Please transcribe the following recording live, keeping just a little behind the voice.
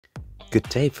Good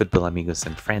day, football amigos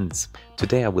and friends.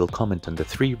 Today I will comment on the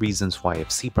 3 reasons why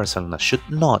FC Barcelona should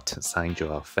not sign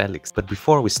Joao Felix. But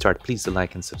before we start, please do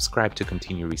like and subscribe to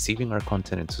continue receiving our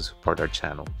content and to support our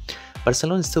channel.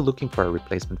 Barcelona is still looking for a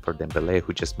replacement for Dembele,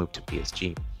 who just moved to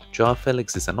PSG. Joao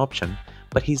Felix is an option,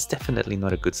 but he's definitely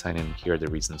not a good sign, and here are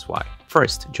the reasons why.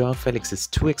 First, Joao Felix is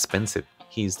too expensive.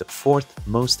 He is the 4th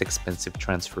most expensive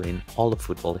transfer in all of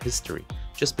football history,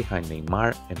 just behind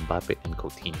Neymar, Mbappe and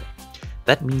Coutinho.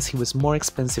 That means he was more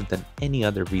expensive than any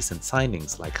other recent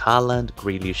signings like Haaland,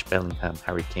 Grealish, Bellingham,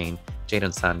 Harry Kane,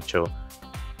 Jadon Sancho,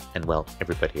 and well,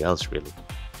 everybody else really.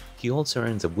 He also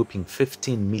earns a whopping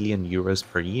 15 million euros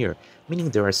per year,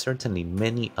 meaning there are certainly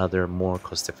many other more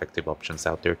cost-effective options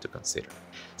out there to consider.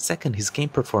 Second, his game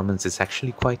performance is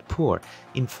actually quite poor.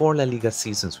 In 4 La Liga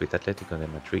seasons with Atletico de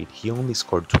Madrid, he only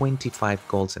scored 25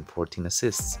 goals and 14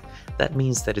 assists. That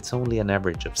means that it's only an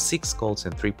average of 6 goals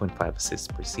and 3.5 assists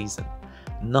per season.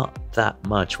 Not that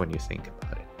much when you think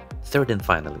about it. Third and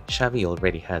finally, Xavi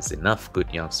already has enough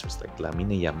good youngsters like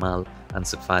Lamine Yamal,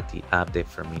 Ansu Fati, Abde,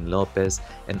 Fermin Lopez,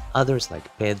 and others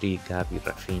like Pedri, Gavi,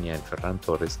 Rafinha, and Ferran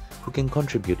Torres who can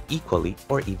contribute equally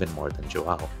or even more than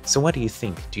Joao. So what do you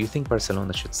think? Do you think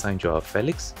Barcelona should sign Joao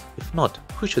Felix? If not,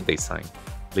 who should they sign?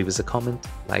 Leave us a comment,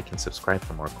 like, and subscribe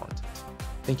for more content.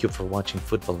 Thank you for watching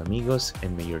Football Amigos,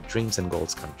 and may your dreams and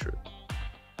goals come true.